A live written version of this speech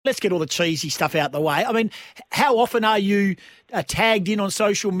let's get all the cheesy stuff out the way. I mean, how often are you tagged in on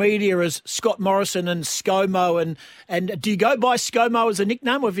social media as Scott Morrison and ScoMo? And do you go by ScoMo as a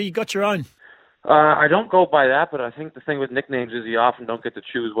nickname, or have you got your own? I don't go by that, but I think the thing with nicknames is you often don't get to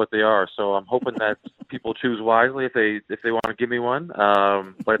choose what they are. So I'm hoping that people choose wisely if they want to give me one.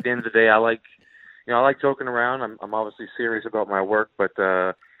 But at the end of the day, I like joking around. I'm obviously serious about my work, but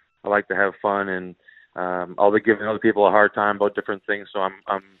I like to have fun, and I'll be giving other people a hard time about different things. So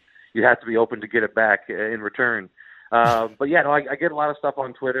you have to be open to get it back in return. But yeah, no, I get a lot of stuff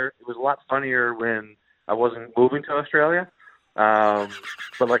on Twitter. It was a lot funnier when I wasn't moving to Australia.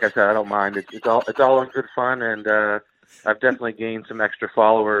 But like I said, I don't mind. It's all in good fun, and I've definitely gained some extra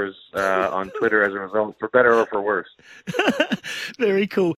followers on Twitter as a result, for better or for worse. Very cool.